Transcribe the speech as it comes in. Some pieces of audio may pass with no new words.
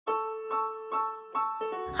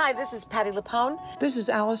Hi, this is Patty Lapone. This is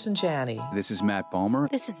Allison Janney. This is Matt Balmer.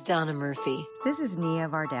 This is Donna Murphy. This is Nia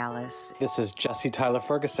Vardalis. This is Jesse Tyler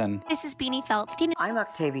Ferguson. This is Beanie Feldstein. I'm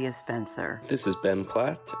Octavia Spencer. This is Ben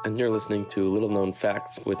Platt, and you're listening to Little Known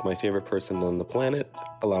Facts with my favorite person on the planet,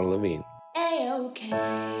 Alana Levine. A-OK.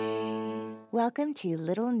 Welcome to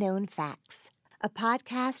Little Known Facts, a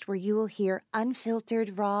podcast where you will hear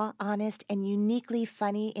unfiltered, raw, honest, and uniquely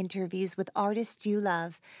funny interviews with artists you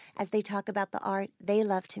love as they talk about the art they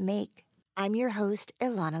love to make. I'm your host,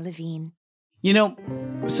 Ilana Levine. You know,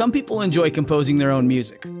 some people enjoy composing their own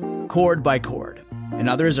music, chord by chord, and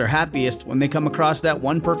others are happiest when they come across that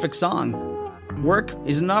one perfect song. Work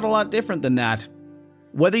is not a lot different than that.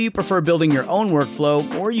 Whether you prefer building your own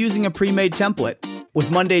workflow or using a pre-made template, with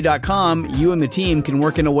Monday.com, you and the team can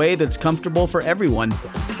work in a way that's comfortable for everyone.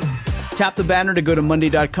 Tap the banner to go to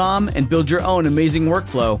Monday.com and build your own amazing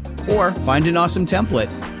workflow, or find an awesome template.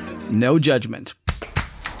 No judgment.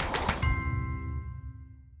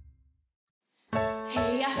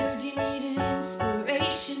 Hey, I heard you needed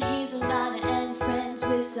inspiration. He's Alana and friends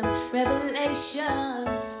with some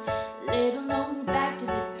revelations. Little known fact of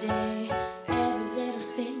the day. Every little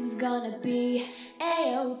thing's gonna be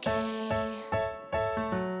A-OK.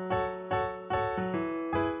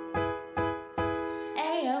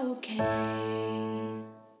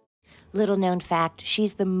 Little known fact,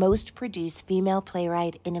 she's the most produced female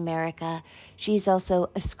playwright in America. She's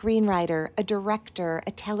also a screenwriter, a director,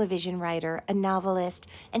 a television writer, a novelist,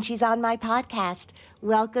 and she's on my podcast.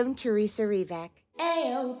 Welcome, Theresa Rebeck.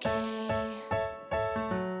 A-OK.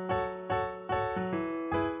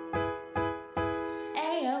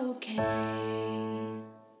 A-OK.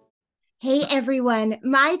 Hey everyone,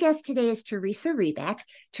 my guest today is Theresa Rebeck.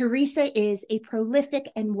 Theresa is a prolific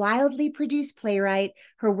and wildly produced playwright.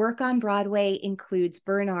 Her work on Broadway includes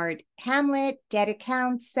Bernard, Hamlet, Dead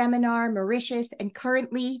Accounts, Seminar, Mauritius, and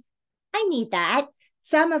currently, I Need That.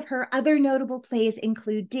 Some of her other notable plays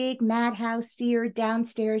include Dig, Madhouse, Sear,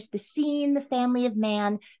 Downstairs, The Scene, The Family of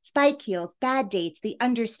Man, Spike Heels, Bad Dates, The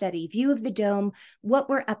Understudy, View of the Dome, What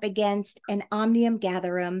We're Up Against, and Omnium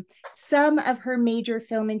Gatherum. Some of her major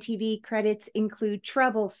film and TV credits include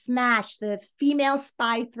Trouble, Smash, the female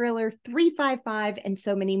spy thriller 355, and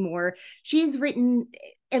so many more. She's written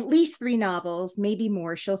at least 3 novels, maybe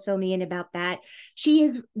more. She'll fill me in about that. She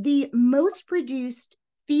is the most produced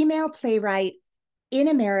female playwright in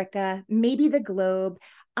America, maybe the globe.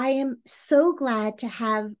 I am so glad to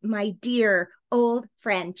have my dear old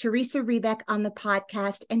friend, Theresa Rebeck, on the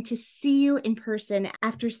podcast and to see you in person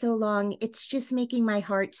after so long. It's just making my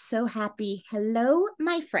heart so happy. Hello,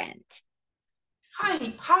 my friend. Hi,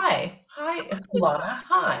 Alana. Hi.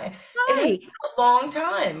 Hi. It's been a long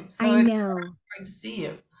time. So I know. It's great to see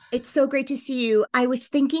you. It's so great to see you. I was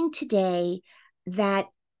thinking today that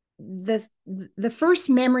the first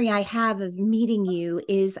memory I have of meeting you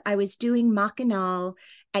is I was doing Mackinac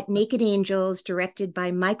at Naked Angels, directed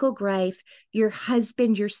by Michael Greif. Your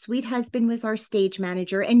husband, your sweet husband, was our stage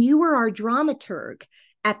manager, and you were our dramaturg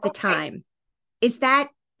at the time. Is that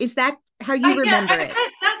how you remember it?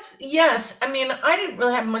 Yes. I mean, I didn't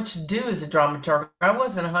really have much to do as a dramaturg. I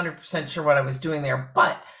wasn't 100% sure what I was doing there.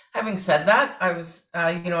 But having said that, I was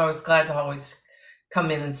glad to always come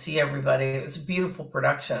in and see everybody. It was a beautiful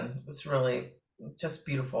production. It was really just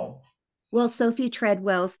beautiful. Well, Sophie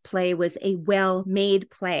Treadwell's play was a well-made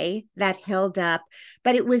play that held up,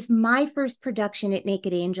 but it was my first production at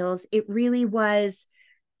Naked Angels. It really was,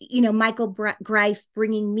 Michael Greif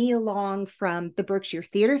bringing me along from the Berkshire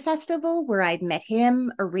Theater Festival, where I'd met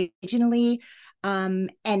him originally.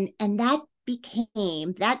 And that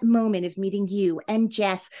became that moment of meeting you and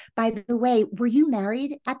Jess. By the way, were you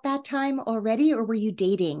married at that time already, or were you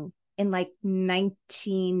dating in like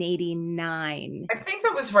 1989? I think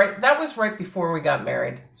that was right. That was right before we got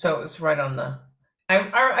married. So it was right on the,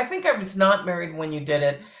 I think I was not married when you did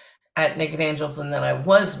it at Naked Angels, and then I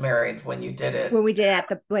was married when you did it. When we did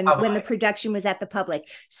it when the production was at the Public.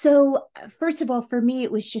 So first of all, for me,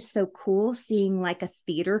 it was just so cool seeing like a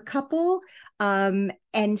theater couple, and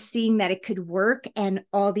seeing that it could work. And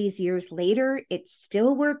all these years later, it's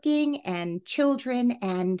still working, and children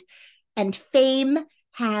and fame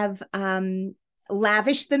have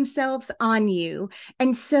lavished themselves on you.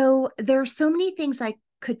 And so there are so many things I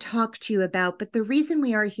could talk to you about, but the reason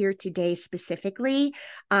we are here today specifically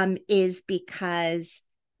is because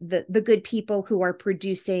the good people who are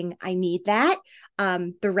producing I Need That,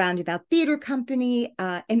 the Roundabout Theater Company,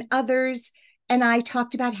 and others, and I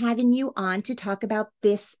talked about having you on to talk about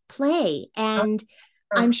this play. And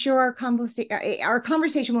I'm sure our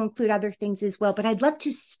conversation will include other things as well, but I'd love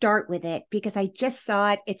to start with it because I just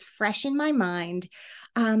saw it. It's fresh in my mind.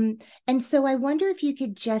 And so I wonder if you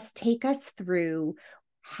could just take us through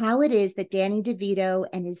how it is that Danny DeVito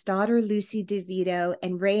and his daughter Lucy DeVito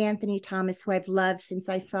and Ray Anthony Thomas, who I've loved since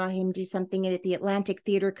I saw him do something at the Atlantic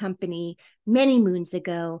Theater Company many moons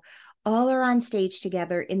ago, all are on stage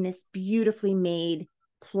together in this beautifully made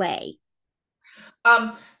play.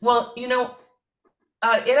 Well,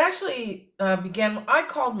 it actually began. I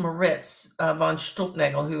called Moritz von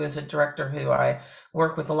Stulpnagel, who is a director who I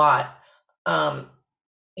work with a lot.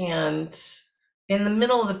 And in the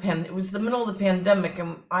middle of it was the middle of the pandemic,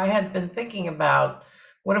 and I had been thinking about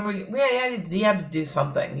what are we had to do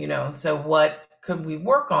something, and so what could we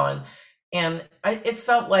work on? And it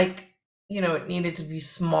felt like, it needed to be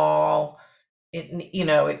small. It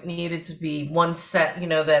needed to be one set,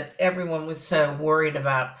 that everyone was so worried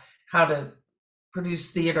about how to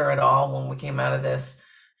produce theater at all when we came out of this.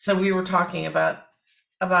 So we were talking about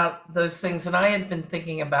those things, and I had been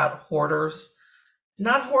thinking about hoarders,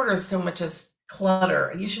 not hoarders so much as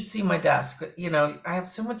clutter. You should see my desk. I have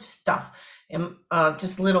so much stuff and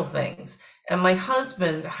just little things. And my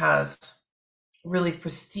husband has really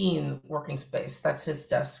pristine working space. That's his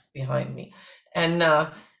desk behind me. And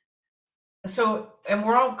and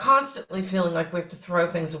we're all constantly feeling like we have to throw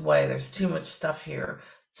things away. There's too much stuff here.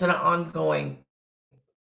 It's an ongoing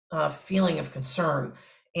feeling of concern.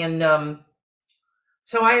 And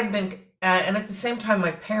so I had been, and at the same time,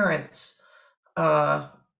 my parents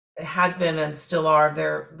had been and still are.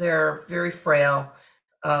 They're very frail,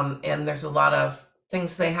 and there's a lot of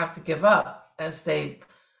things they have to give up as their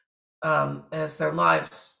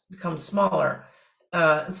lives become smaller.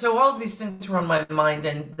 And so all of these things were on my mind.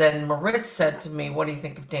 And then Moritz said to me, "What do you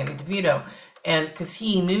think of Danny DeVito?" And because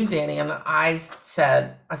he knew Danny, and I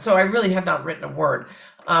said, so I really had not written a word.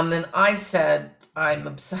 Then I said, "I'm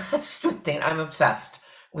obsessed with Danny. I'm obsessed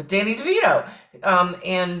with Danny DeVito."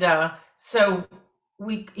 So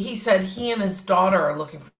he said he and his daughter are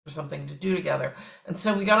looking for something to do together. And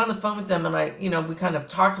so we got on the phone with them, and we kind of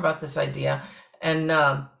talked about this idea. And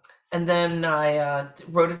then I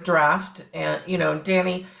wrote a draft, and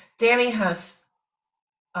Danny has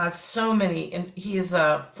so many, and he is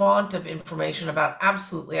a font of information about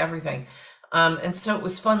absolutely everything. And so it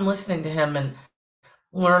was fun listening to him and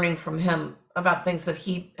learning from him about things that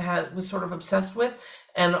he was sort of obsessed with,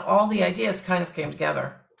 and all the ideas kind of came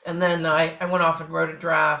together. And then I went off and wrote a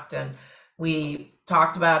draft, and we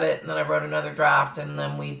talked about it, and then I wrote another draft, and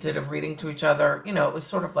then we did a reading to each other. It was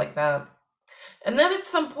sort of like that. And then at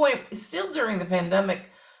some point, still during the pandemic,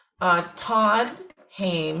 Todd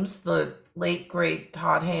Hames, the late great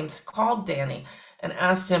Todd Hames, called Danny and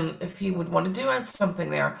asked him if he would want to do something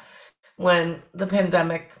there when the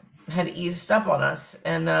pandemic had eased up on us.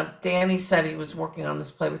 And Danny said he was working on this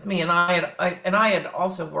play with me, and I had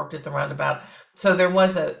also worked at the Roundabout, so there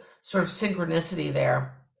was a sort of synchronicity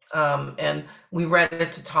there. And we read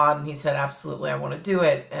it to Todd, and he said, "Absolutely, I want to do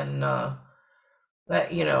it." And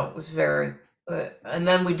that it was very. And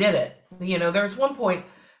then we did it. There was one point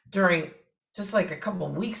during, just like a couple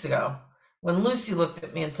of weeks ago, when Lucy looked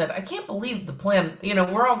at me and said, "I can't believe the plan,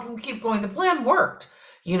 we keep going, the plan worked."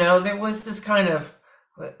 There was this kind of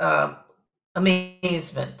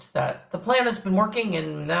amazement that the plan has been working,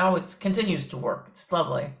 and now it continues to work. It's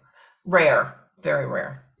lovely. Rare, very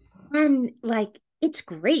rare. And it's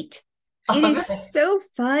great. It is so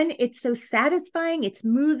fun. It's so satisfying. It's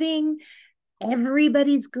moving.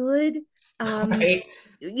 Everybody's good. Right.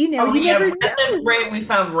 You never know. And then we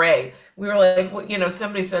found Ray. We were like,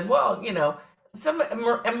 somebody said, well,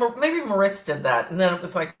 maybe Moritz did that. And then it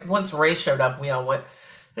was like, once Ray showed up, we all went,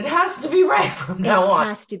 it has to be Ray from now on. It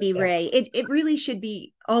has to be Ray. It really should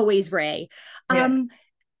be always Ray. Yeah.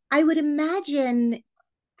 I would imagine,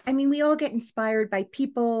 we all get inspired by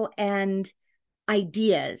people and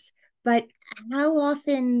ideas, but how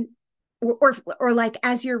often... Or like,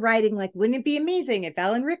 as you're writing, like, wouldn't it be amazing if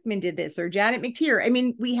Alan Rickman did this, or Janet McTeer?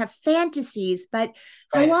 We have fantasies, but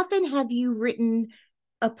how often have you written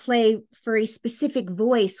a play for a specific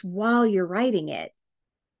voice while you're writing it?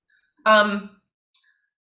 The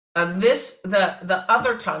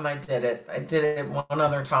other time I did it one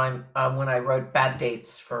other time when I wrote Bad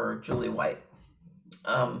Dates for Julie White.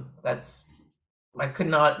 I could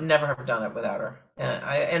never have done it without her.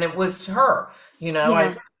 And it was her,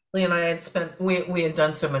 Yeah. And I had we had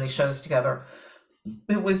done so many shows together.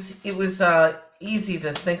 It was easy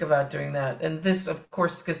to think about doing that. And this, of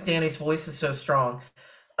course, because Danny's voice is so strong.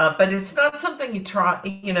 But it's not something you try,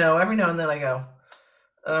 every now and then I go,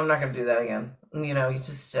 I'm not going to do that again. You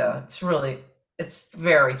just, it's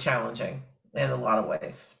very challenging. in a lot of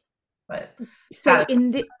ways. But So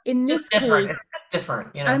in just this different. case, It's just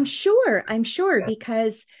different, you know. I'm sure, Yeah.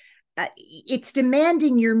 because it's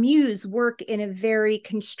demanding your muse work in a very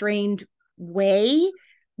constrained way,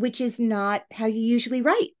 which is not how you usually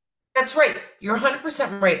write. That's right. You're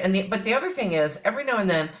 100% right. But the other thing is, every now and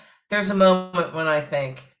then there's a moment when I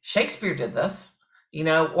think Shakespeare did this, you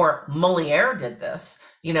know, or Moliere did this,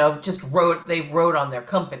 you know, they wrote on their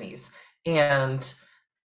companies. And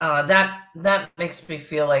that makes me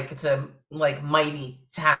feel like it's a like mighty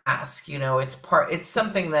task, you know. It's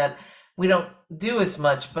something that we don't do as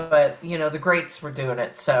much, but you know, the greats were doing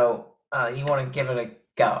it. So you want to give it a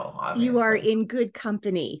go, You are obviously. in good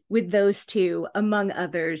company with those two, among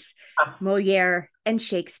others, Moliere and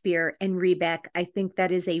Shakespeare and Rebeck. I think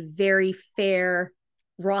that is a very fair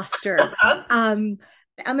roster.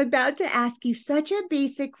 I'm about to ask you such a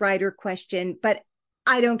basic writer question, but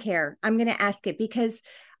I don't care. I'm going to ask it because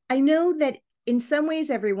I know that in some ways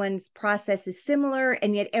everyone's process is similar,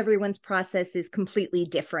 and yet everyone's process is completely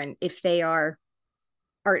different if they are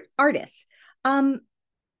artists.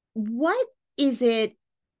 What is it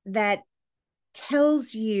that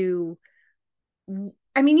tells you,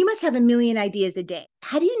 I mean, you must have a million ideas a day.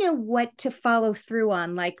 How do you know what to follow through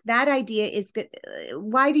on? Like, that idea is good.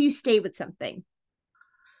 Why do you stay with something?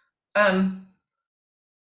 Um,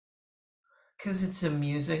 because it's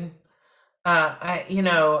amusing.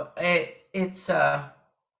 It's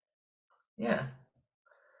yeah,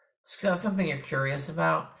 it's something you're curious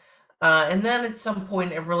about. And then at some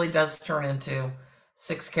point, it really does turn into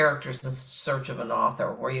six characters in search of an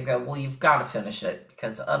author, where you go, well, you've got to finish it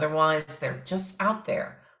because otherwise they're just out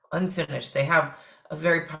there unfinished. They have a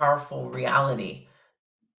very powerful reality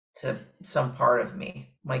to some part of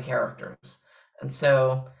me, my characters. And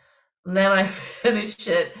so then I finish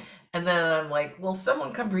it, and then I'm like, will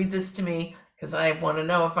someone come read this to me? Because I want to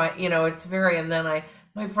know if it's very, and then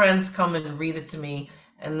my friends come and read it to me,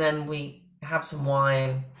 and then we have some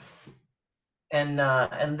wine, and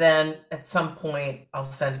then at some point I'll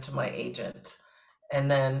send it to my agent, and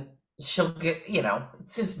then she'll get, it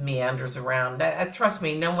just meanders around. Trust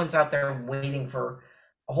me, no one's out there waiting for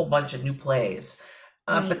a whole bunch of new plays,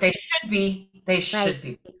 but Right. they should be. They Right. should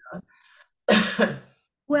be.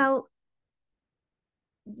 Well,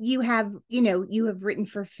 you have written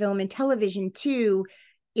for film and television too,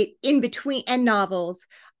 it in between, and novels.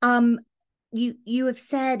 You have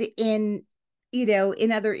said in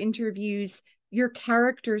other interviews, your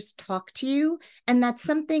characters talk to you, and that's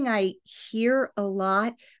something I hear a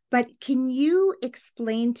lot. But can you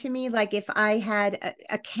explain to me, like, if I had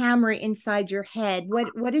a camera inside your head,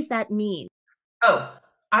 what does that mean? Oh,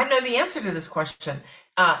 I know the answer to this question.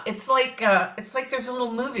 It's like there's a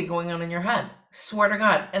little movie going on in your head. Swear to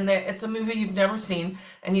God, and it's a movie you've never seen,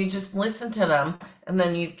 and you just listen to them, and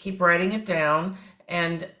then you keep writing it down,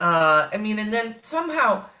 and and then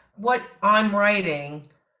somehow what I'm writing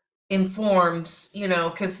informs,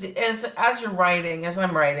 because as you're writing, as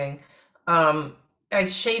I'm writing, um, I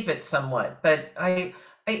shape it somewhat, but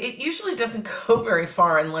it usually doesn't go very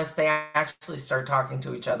far unless they actually start talking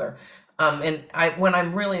to each other. And when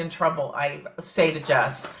I'm really in trouble, I say to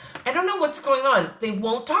Jess, I don't know what's going on. They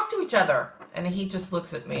won't talk to each other. And he just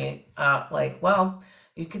looks at me like, well,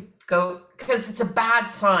 you could go, because it's a bad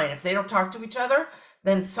sign. If they don't talk to each other,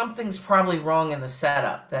 then something's probably wrong in the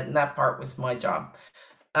setup. That part was my job.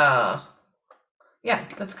 Uh, yeah,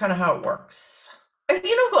 that's kind of how it works. And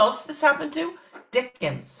you know who else this happened to?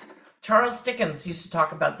 Dickens. Charles Dickens used to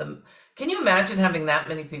talk about them. Can you imagine having that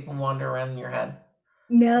many people wander around in your head?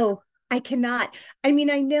 No, I cannot. I mean,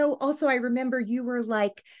 I know also, I remember you were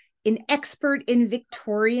like an expert in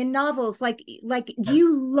Victorian novels. Like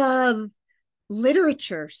you love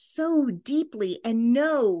literature so deeply and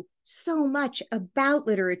know so much about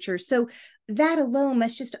literature. So that alone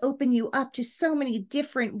must just open you up to so many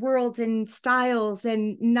different worlds and styles,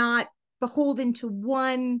 and not beholden to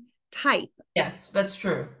one type. Yes, that's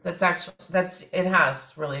true. That's it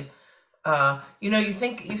has really I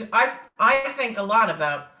think a lot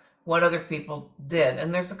about what other people did.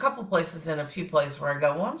 And there's a couple places in a few places where I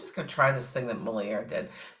go, well, I'm just gonna try this thing that Moliere did.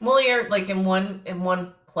 Moliere, like in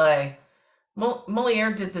one play,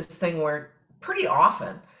 Moliere did this thing where pretty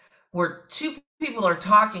often where two people are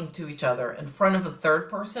talking to each other in front of a third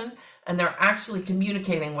person, and they're actually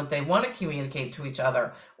communicating what they want to communicate to each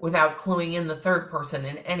other without cluing in the third person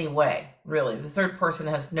in any way. Really, the third person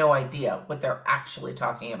has no idea what they're actually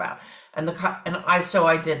talking about. And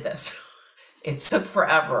I did this. It took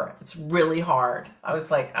forever. It's really hard. I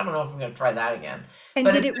was like, I don't know if I'm going to try that again. And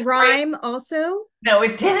But did it's it a great. rhyme also? No,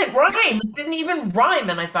 it didn't rhyme. It didn't even rhyme,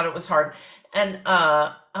 and I thought it was hard. And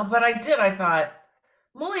but I did. I thought,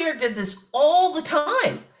 Moliere did this all the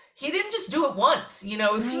time. He didn't just do it once.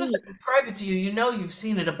 As soon as Right. I describe it to you, you've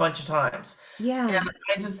seen it a bunch of times. Yeah. And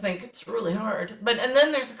I just think it's really hard. And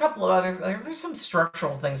then there's a couple of other, there's some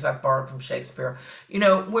structural things I've borrowed from Shakespeare,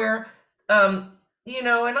 where, and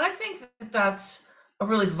I think that that's a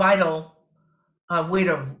really vital way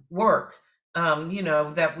to work.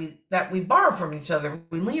 That we borrow from each other,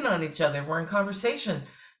 we lean on each other, we're in conversation.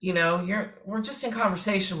 We're just in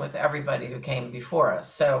conversation with everybody who came before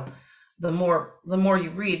us. So the more you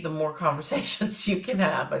read, the more conversations you can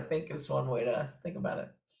have, I think, is one way to think about it.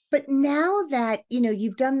 But now that,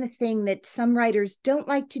 you've done the thing that some writers don't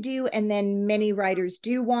like to do, and then many writers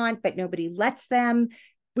do want, but nobody lets them,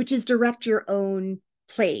 which is direct your own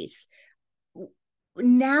plays.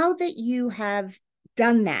 Now that you have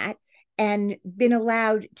done that and been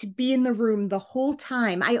allowed to be in the room the whole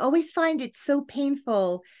time, I always find it so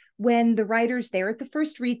painful when the writer's there at the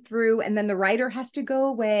first read through and then the writer has to go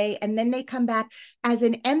away and then they come back. As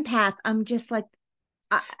an empath, I'm just like,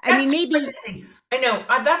 I mean, maybe. Crazy. I know.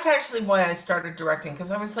 That's actually why I started directing,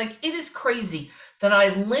 because I was like, it is crazy that I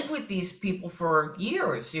live with these people for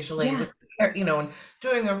years, usually, Yeah. and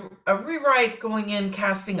doing a rewrite, going in,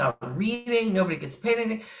 casting a reading, nobody gets paid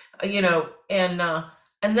anything,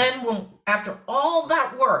 and then after all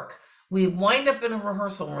that work, we wind up in a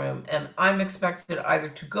rehearsal room, and I'm expected either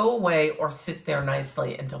to go away or sit there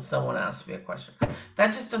nicely until someone asks me a question. That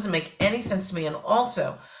just doesn't make any sense to me. And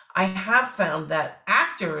also, I have found that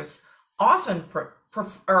actors often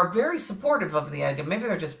are very supportive of the idea. Maybe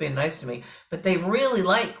they're just being nice to me, but they really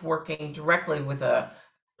like working directly with a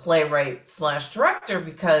playwright / director,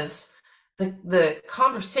 because the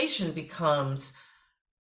conversation becomes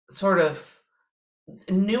sort of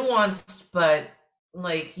nuanced, but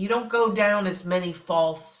like you don't go down as many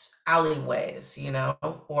false alleyways,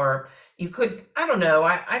 or you could, I don't know.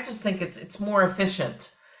 I just think it's more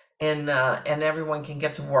efficient, and everyone can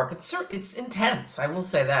get to work. It's intense. I will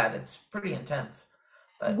say that it's pretty intense.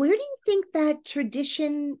 But Where do you think that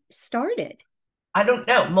tradition started? I don't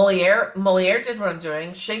know. Moliere did what I'm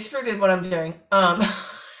doing. Shakespeare did what I'm doing.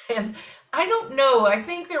 And I don't know. I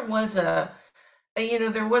think there was there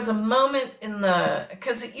was a moment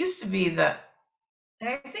because it used to be that,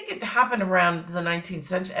 I think it happened around the 19th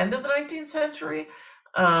century, end of the 19th century.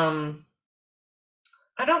 I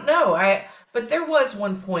don't know. But there was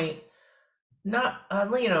one point, not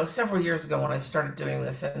several years ago, when I started doing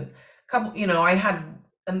this, and I had,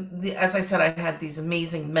 as I said, I had these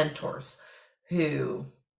amazing mentors who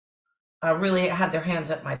really had their hands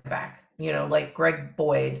at my back. Like Greg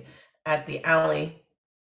Boyd at the Alley.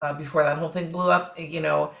 Before that whole thing blew up,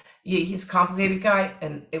 he's a complicated guy,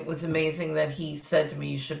 and it was amazing that he said to me,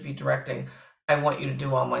 "You should be directing. I want you to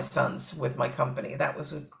do All My Sons with my company." That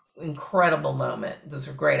was an incredible moment. Those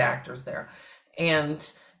are great actors there.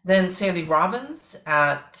 And then Sandy Robbins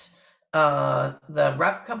at the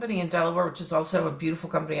Rep Company in Delaware, which is also a beautiful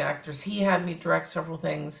company of actors. He had me direct several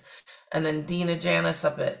things. And then Dina Janis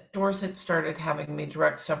up at Dorset started having me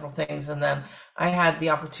direct several things. And then I had the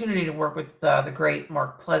opportunity to work with the great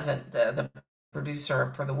Mark Pleasant, the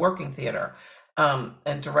producer for the Working Theater,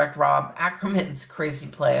 and direct Rob Ackerman's crazy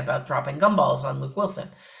play about dropping gumballs on Luke Wilson.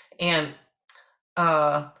 And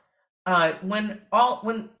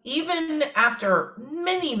when even after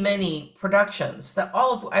many productions,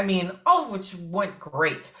 all of which went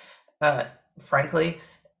great, frankly,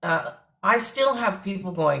 I still have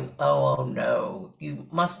people going, oh no, you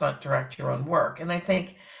must not direct your own work. And I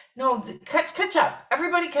think, no, catch up.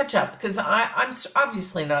 Everybody catch up, because I'm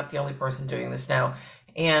obviously not the only person doing this now.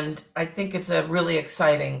 And I think it's a really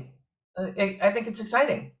exciting, I think it's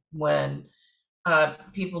exciting when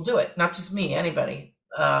people do it, not just me, anybody.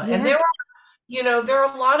 And Yeah. there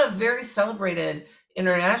are a lot of very celebrated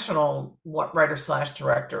international writer /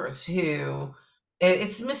 directors who,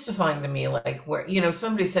 it's mystifying to me, like, where,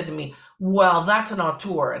 somebody said to me, well, that's an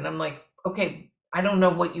auteur. And I'm like, okay, I don't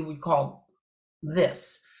know what you would call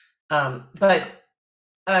this. But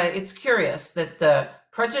it's curious that the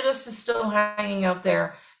prejudice is still hanging out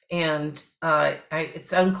there, and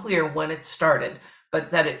it's unclear when it started,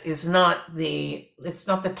 but that it's not the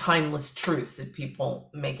timeless truth that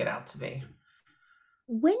people make it out to be.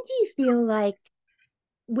 When do you feel like,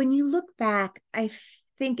 when you look back, I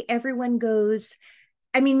think everyone goes,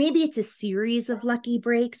 I mean, maybe it's a series of lucky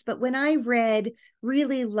breaks, but when I read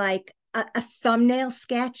really like a thumbnail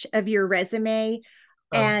sketch of your resume,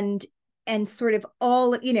 and sort of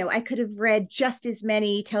all, I could have read just as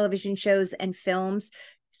many television shows and films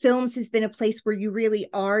films has been a place where you really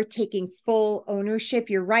are taking full ownership.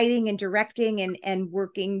 You're writing and directing and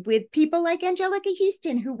working with people like Angelica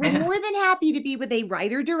Houston, who were more than happy to be with a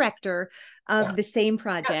writer director of the same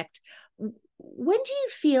project. When do you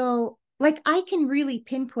feel like I can really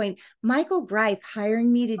pinpoint Michael Greif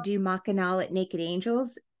hiring me to do Mackinac at Naked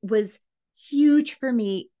Angels was huge for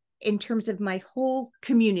me in terms of my whole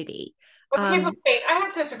community. Okay, but wait, I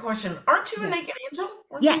have to ask a question. Aren't you a Naked Angel?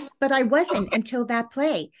 Yes, but I wasn't until that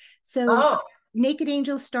play. So Naked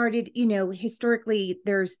Angels started, historically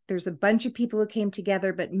there's a bunch of people who came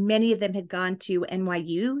together, but many of them had gone to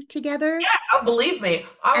NYU together. Yeah, believe me.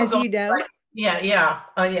 As you know.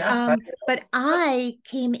 Yes. But I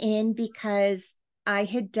came in because I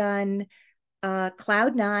had done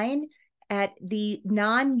Cloud Nine at the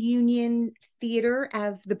non-union theater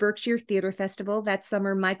of the Berkshire Theater Festival that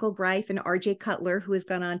summer. Michael Greif and RJ Cutler, who has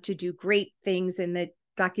gone on to do great things in the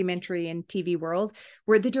documentary and TV world,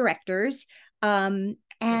 were the directors. And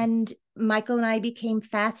Michael and I became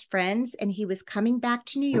fast friends, and he was coming back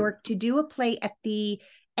to New York to do a play at the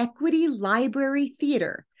Equity Library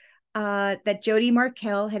Theater that Jody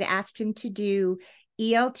Markell had asked him to do.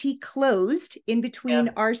 ELT closed in between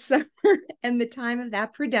our summer and the time of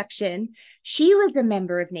that production. She was a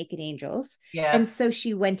member of Naked Angels. Yes. And so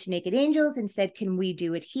she went to Naked Angels and said, can we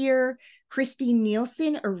do it here? Christine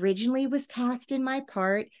Nielsen originally was cast in my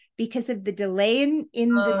part. Because of the delay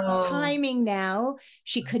in the timing now,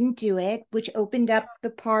 she couldn't do it, which opened up the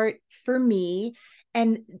part for me.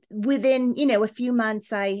 And within, a few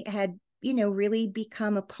months, I had really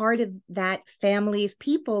become a part of that family of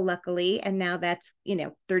people, luckily. And now that's,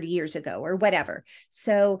 30 years ago or whatever.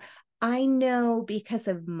 So I know because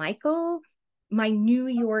of Michael, my New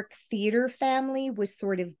York theater family was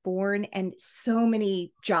sort of born, and so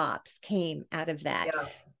many jobs came out of that. Yeah.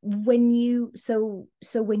 When you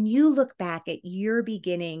look back at your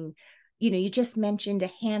beginning, you just mentioned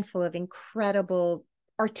a handful of incredible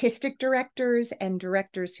artistic directors and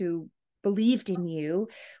directors who believed in you.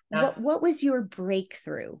 What was your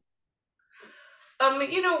breakthrough?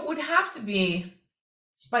 It would have to be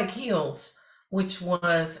Spike Heels, which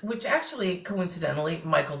actually coincidentally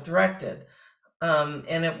Michael directed.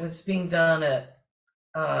 And it was being done at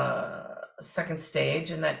Second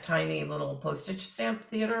Stage in that tiny little postage stamp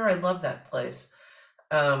theater. I love that place.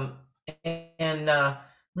 And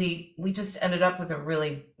we just ended up with a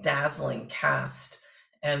really dazzling cast,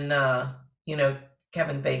 and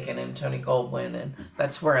Kevin Bacon and Tony Goldwyn, and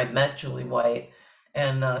that's where I met Julie White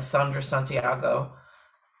and Sandra Santiago.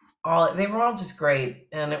 They were all just great,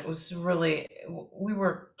 and it was really, we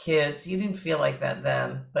were kids. You didn't feel like that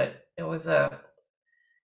then, but it was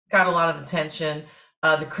got a lot of attention.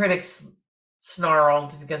 The critics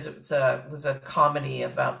snarled because it was a comedy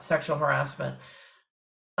about sexual harassment,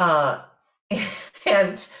 and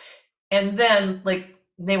then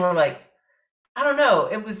they were like, I don't know.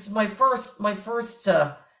 It was my first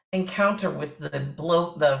encounter with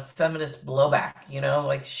the feminist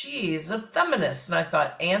blowback. She's a feminist, and I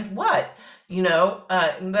thought, and what?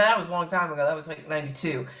 And that was a long time ago. That was like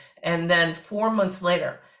 92. And then 4 months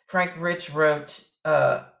later, Frank Rich wrote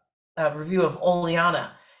a review of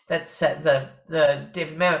Oleana that said the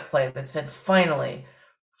David Mamet play that said, finally,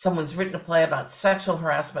 someone's written a play about sexual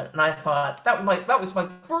harassment. And I thought that was my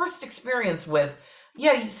first experience with,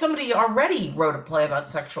 somebody already wrote a play about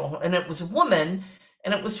sexual, and it was a woman,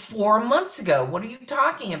 and it was 4 months ago. What are you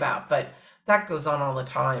talking about? But that goes on all the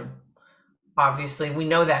time. Obviously, we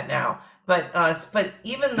know that now. But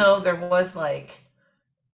even though there was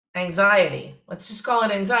anxiety, let's just call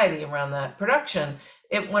it anxiety around that production,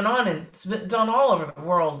 it went on, and it's been done all over the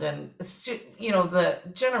world. And it's, the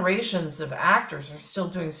generations of actors are still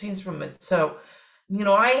doing scenes from it. So,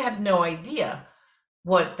 I had no idea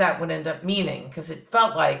what that would end up meaning, because it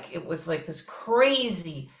felt like it was like this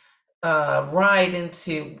crazy ride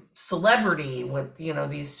into celebrity with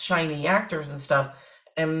these shiny actors and stuff,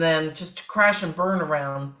 and then just to crash and burn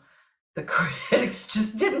around. The critics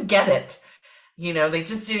just didn't get it. They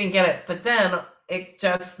just didn't get it. But then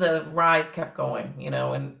the ride kept going,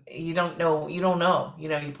 and you don't know,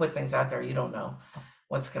 you put things out there, you don't know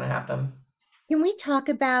what's going to happen. Can we talk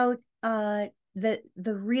about the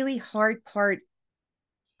really hard part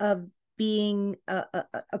of being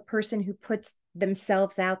a person who puts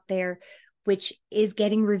themselves out there, which is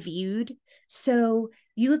getting reviewed? So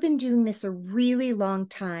you have been doing this a really long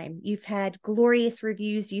time. You've had glorious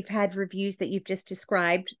reviews. You've had reviews that you've just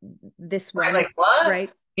described. This one, like, what?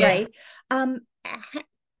 Right? Yeah. Right.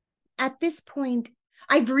 At this point,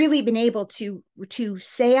 I've really been able to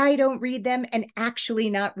say I don't read them and actually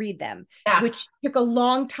not read them, which took a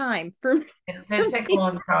long time for me. It did take a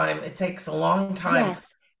long time. It takes a long time. Yes.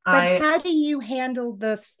 But I how do you handle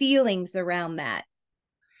the feelings around that?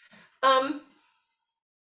 um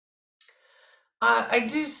I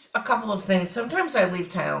do a couple of things. Sometimes I leave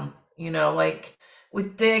town, like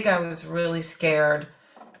with Dig, I was really scared.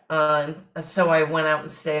 So I went out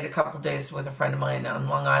and stayed a couple days with a friend of mine on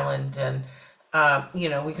Long Island, and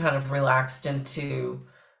we kind of relaxed into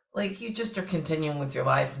like you just are continuing with your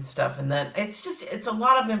life and stuff, and then it's a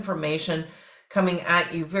lot of information coming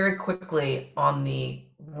at you very quickly on the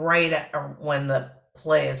when the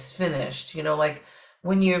play is finished. Like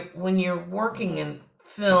when you're working in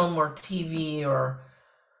film or TV or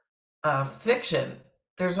fiction,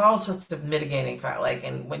 there's all sorts of mitigating factors. Like,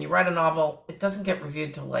 and when you write a novel, it doesn't get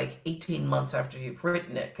reviewed till like 18 months after you've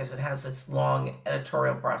written it because it has this long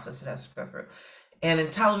editorial process it has to go through. And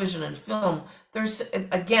in television and film, there's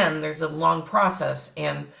a long process,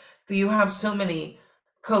 and you have so many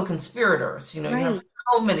co-conspirators. You have Right.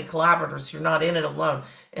 so many collaborators. You're not in it alone.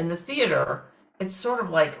 In the theater, it's sort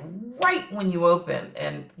of like right when you open,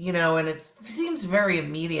 and it seems very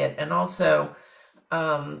immediate, and also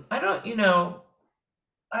I don't,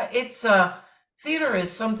 it's theater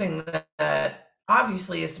is something that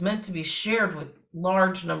obviously is meant to be shared with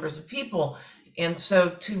large numbers of people. And so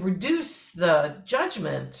to reduce the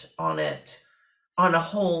judgment on it, on a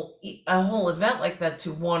whole event like that,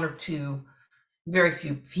 to one or two very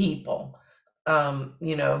few people,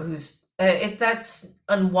 who's that's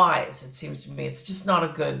unwise. It seems to me it's just not a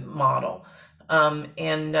good model.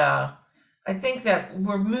 And I think that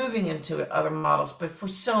we're moving into other models, but for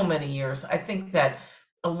so many years, I think that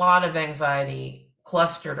a lot of anxiety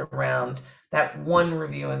clustered around that one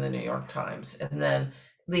review in the New York Times. And then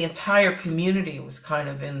the entire community was kind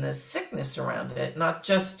of in this sickness around it, not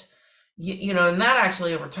just, and that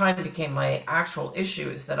actually over time became my actual issue,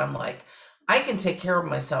 is that I'm like, I can take care of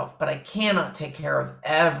myself, but I cannot take care of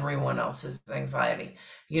everyone else's anxiety.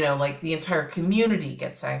 Like the entire community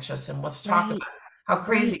gets anxious and wants to talk Right. about how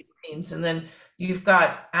crazy Right. it seems. And then you've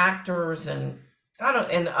got actors and I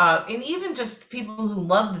don't and even just people who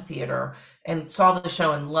love the theater and saw the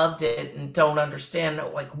show and loved it and don't understand,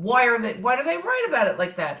 like, why do they write about it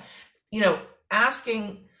like that?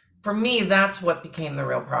 Asking, for me, that's what became the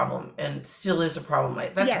real problem and still is a problem.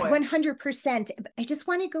 That's Yeah, why 100%. I just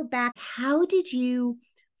want to go back. How did you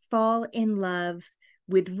fall in love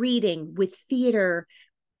with reading, with theater,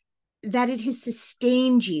 that it has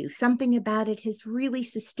sustained you? Something about it has really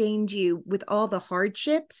sustained you with all the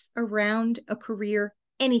hardships around a career,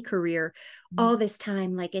 any career, all this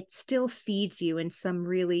time. Like it still feeds you in some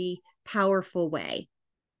really powerful way.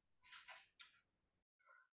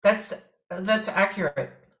 that's that's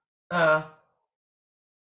accurate. Uh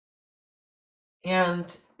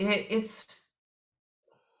and it's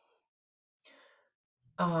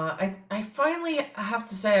I finally have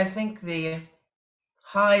to say, I think the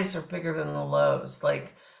highs are bigger than the lows.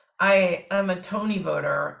 Like I'm a Tony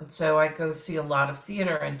voter, and so I go see a lot of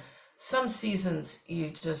theater, and some seasons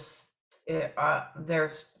you just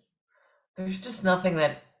there's just nothing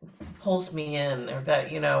that pulls me in, or that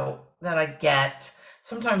that I get.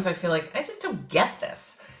 Sometimes I feel like I just don't get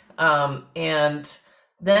this, and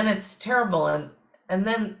then it's terrible. And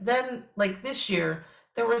then like this year,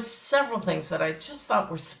 there were several things that I just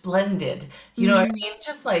thought were splendid. You know what I Mm. mean?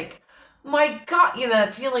 Just like, my God,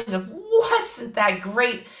 that feeling of, wasn't that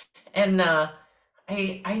great? And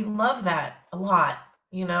I love that a lot.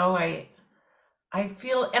 I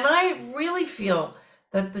feel, and I really feel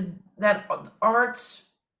that that arts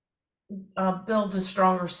build a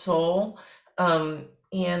stronger soul,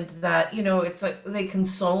 and that it's like they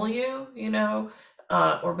console you,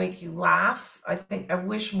 or make you laugh. I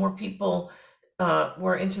wish more people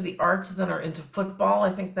were into the arts than are into football.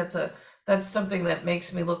 I think that's something that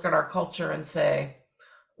makes me look at our culture and say,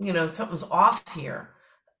 something's off here.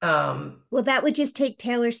 um Well, that would just take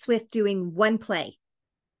Taylor Swift doing one play.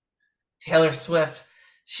 Taylor Swift,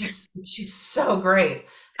 she's so great.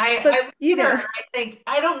 But, I look at her and I think,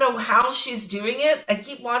 I don't know how she's doing it. I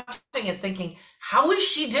keep watching it thinking, how is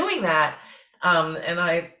she doing that? And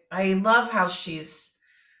I love how she's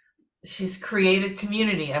created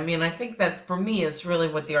community. I mean, I think that for me is really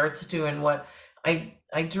what the arts do, and what I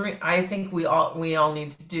dream. I think we all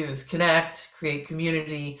need to do is connect, create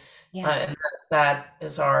community, yeah. and that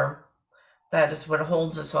is what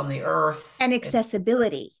holds us on the earth. And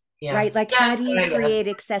accessibility, Yeah. right? Like, how do you Yes, create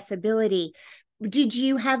yes. accessibility? Did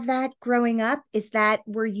you have that growing up? Is that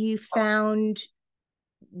where you found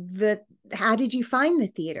the, how did you find the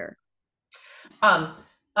theater? Um,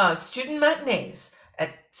 Student matinees at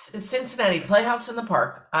Cincinnati Playhouse in the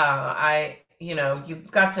Park. You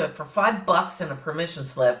got to, for $5 and a permission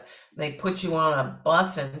slip, they put you on a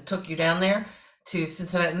bus and took you down there. to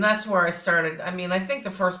Cincinnati, and that's where I started. I mean, I think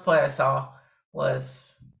the first play I saw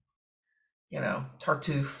was,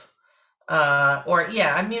 Tartuffe. Or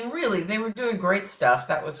yeah, I mean, really, they were doing great stuff.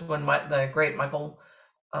 That was when the great Michael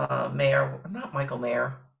Mayer, not Michael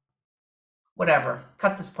Mayer, whatever.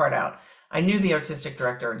 Cut this part out. I knew the artistic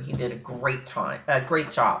director, and he did a great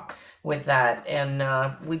job with that.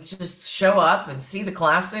 And we just show up and see the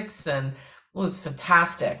classics, and it was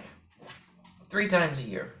fantastic. 3 times a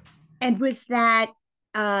year. And was that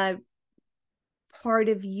part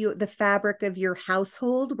of the fabric of your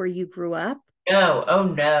household where you grew up? No, oh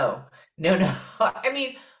no, no. I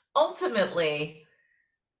mean, ultimately,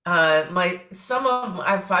 I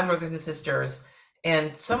have 5 brothers and sisters,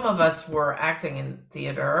 and some of us were acting in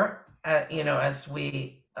theater, as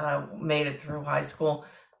we made it through high school.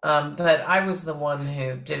 But I was the one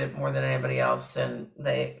who did it more than anybody else, and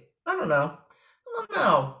I don't know.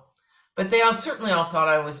 But they certainly all thought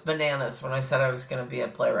I was bananas when I said I was going to be a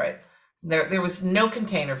playwright. There was no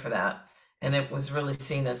container for that, and it was really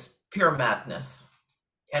seen as pure madness.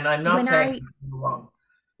 And I'm not saying I'm wrong.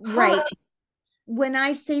 Right. When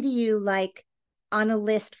I say to you, like, on a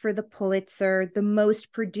list for the Pulitzer, the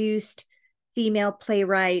most produced female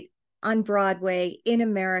playwright on Broadway in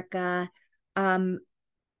America,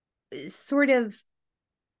 sort of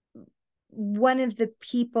one of the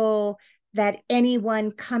people that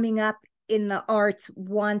anyone coming up in the arts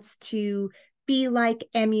wants to be like,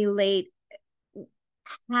 emulate.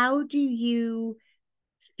 How do you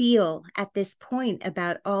feel at this point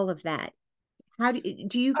about all of that? How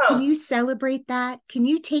can you celebrate that? Can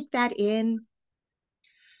you take that in?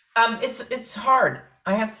 It's hard.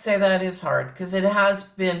 I have to say that is hard, because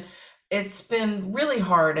it's been really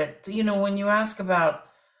hard when you ask about,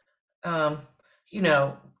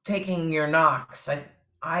 taking your knocks.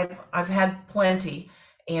 I've had plenty,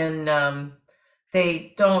 and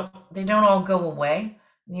they don't all go away.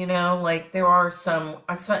 Like there are some,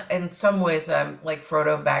 in some ways, I'm like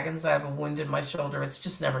Frodo Baggins. I have a wound in my shoulder. It's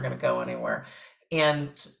just never going to go anywhere. And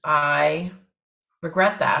I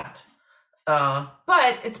regret that.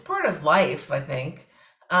 But it's part of life, I think.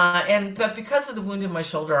 But because of the wound in my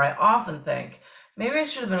shoulder, I often think maybe I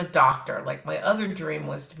should have been a doctor. Like my other dream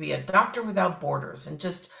was to be a doctor without borders. And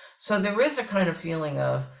so there is a kind of feeling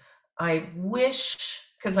of, I wish,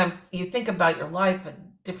 because you think about your life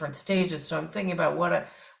at different stages. So I'm thinking about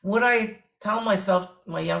would I tell myself,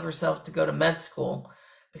 my younger self, to go to med school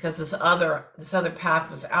because this other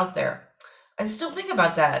path was out there. I still think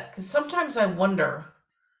about that because sometimes I wonder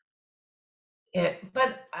it,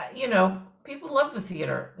 but people love the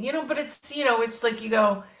theater, but it's like you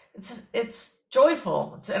go, it's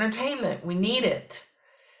joyful, it's entertainment, we need it.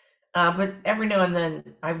 But every now and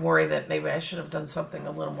then I worry that maybe I should have done something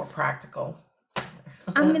a little more practical.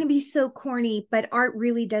 I'm going to be so corny, but art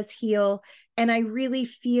really does heal. And I really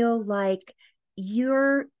feel like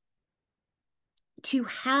to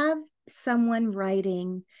have someone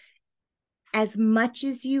writing as much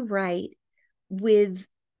as you write, with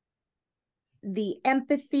the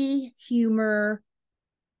empathy, humor,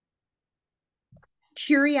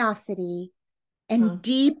 curiosity, and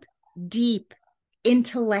deep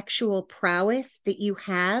intellectual prowess that you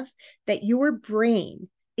have, that your brain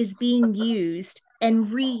is being used and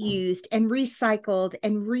reused and recycled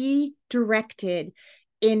and redirected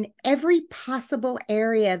in every possible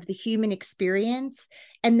area of the human experience.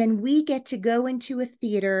 And then we get to go into a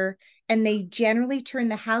theater, and they generally turn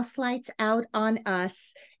the house lights out on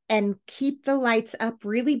us and keep the lights up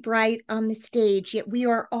really bright on the stage. Yet we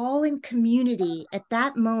are all in community at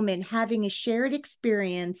that moment, having a shared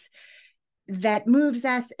experience that moves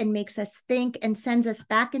us and makes us think and sends us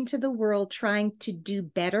back into the world trying to do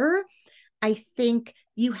better. I think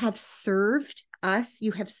you have served us,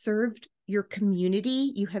 you have served your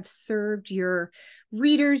community, you have served your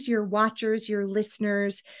readers, your watchers, your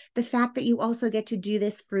listeners. The fact that you also get to do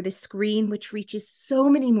this for the screen, which reaches so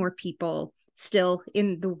many more people still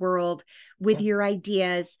in the world with your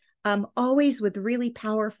ideas, always with really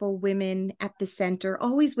powerful women at the center,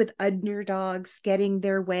 always with underdogs getting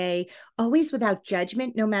their way, always without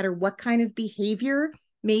judgment, no matter what kind of behavior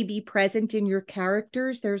may be present in your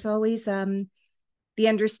characters. There's always the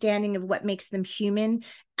understanding of what makes them human.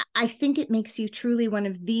 I think it makes you truly one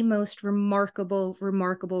of the most remarkable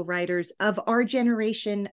writers of our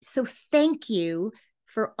generation. So thank you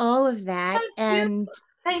for all of that.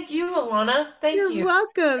 Thank you, Alana. Thank you. You're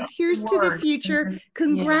welcome. Here's to the future.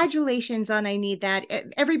 Congratulations on I Need That.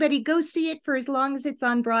 Everybody go see it for as long as it's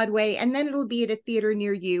on Broadway, and then it'll be at a theater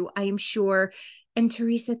near you, I am sure. And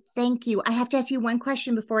Theresa, thank you. I have to ask you one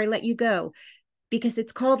question before I let you go. because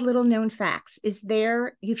it's called Little Known Facts.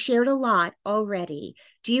 You've shared a lot already.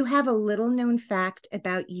 Do you have a little known fact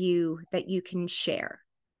about you that you can share?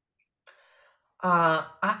 I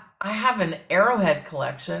have an arrowhead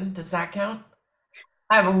collection. Does that count?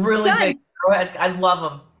 I have a really Done. big arrowhead. I love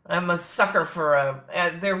them. I'm a sucker for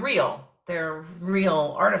they're real. They're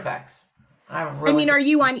real artifacts. I have a I really mean, big, are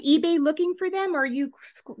you on eBay looking for them? Or are you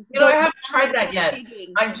I haven't tried that yet.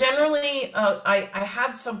 digging? I generally, I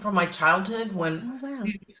have some from my childhood when Oh, wow.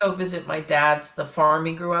 we used to go visit my dad's, the farm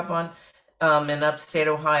he grew up on, in upstate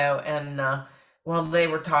Ohio. And while they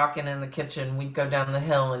were talking in the kitchen, we'd go down the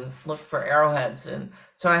hill and look for arrowheads. And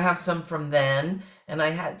so I have some from then. And I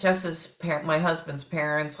had Jess's my husband's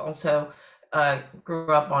parents also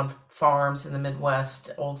grew up on farms in the Midwest,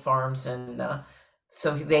 old farms, and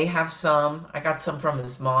so they have some. I got some from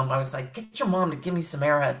his mom. I was like, "Get your mom to give me some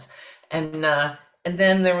arrowheads," and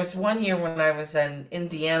then there was one year when I was in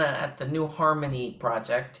Indiana at the New Harmony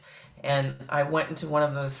project, and I went into one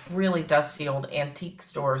of those really dusty old antique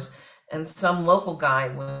stores, and some local guy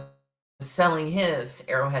was selling his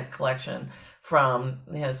arrowhead collection from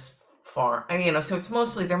his farm. So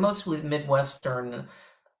they're mostly Midwestern,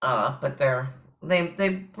 but they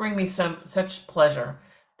bring me such pleasure.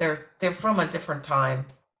 They're from a different time,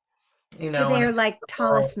 So and they're like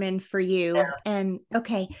talisman for you. Yeah. And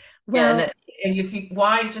okay, yeah, well, and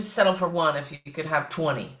why just settle for one if you could have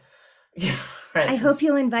 20? Yeah, right. I hope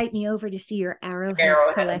you'll invite me over to see your arrowhead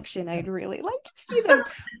collection. I'd really like to see them.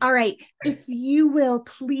 All right. If you will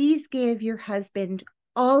please give your husband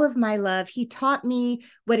all of my love. He taught me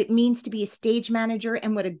what it means to be a stage manager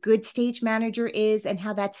and what a good stage manager is, and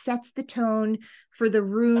how that sets the tone for the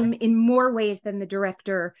room in more ways than the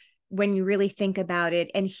director when you really think about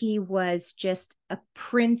it. And he was just a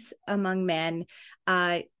prince among men.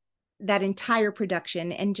 That entire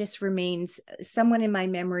production, and just remains someone in my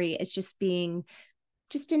memory as just being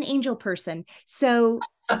just an angel person. So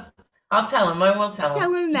I'll tell him. I will tell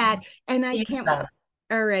him that. And I He's can't. done.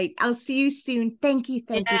 All right. I'll see you soon. Thank you.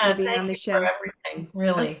 Thank you for being on the show. For everything,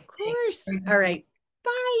 really. Of course. All right.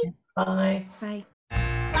 Bye. Bye. Bye.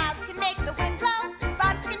 Clouds can make the wind blow,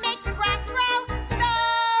 bugs can make the grass grow. So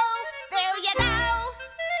there you go.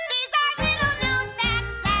 These are little known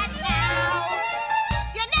facts that now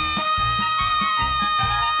you know.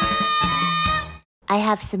 I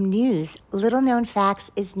have some news. Little Known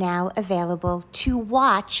Facts is now available to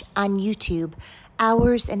watch on YouTube.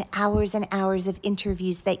 Hours and hours and hours of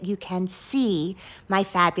interviews that you can see my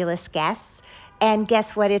fabulous guests. And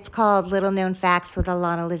guess what? It's called Little Known Facts with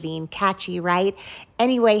Alana Levine. Catchy, right?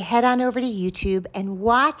 Anyway, head on over to YouTube and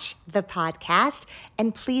watch the podcast.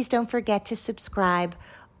 And please don't forget to subscribe.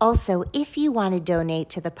 Also, if you want to donate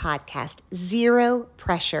to the podcast, zero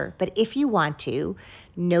pressure. But if you want to,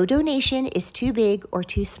 no donation is too big or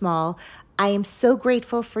too small. I am so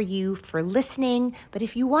grateful for you for listening. But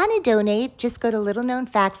if you want to donate, just go to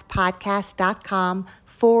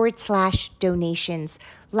littleknownfactspodcast.com/donations.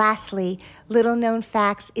 Lastly, Little Known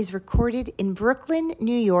Facts is recorded in Brooklyn,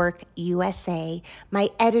 New York, USA. My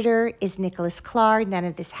editor is Nicholas Clark. None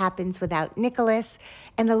of this happens without Nicholas.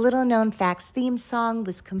 And the Little Known Facts theme song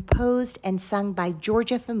was composed and sung by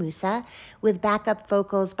Georgia Famusa with backup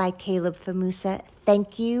vocals by Caleb Famusa.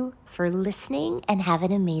 Thank you for listening and have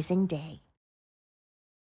an amazing day.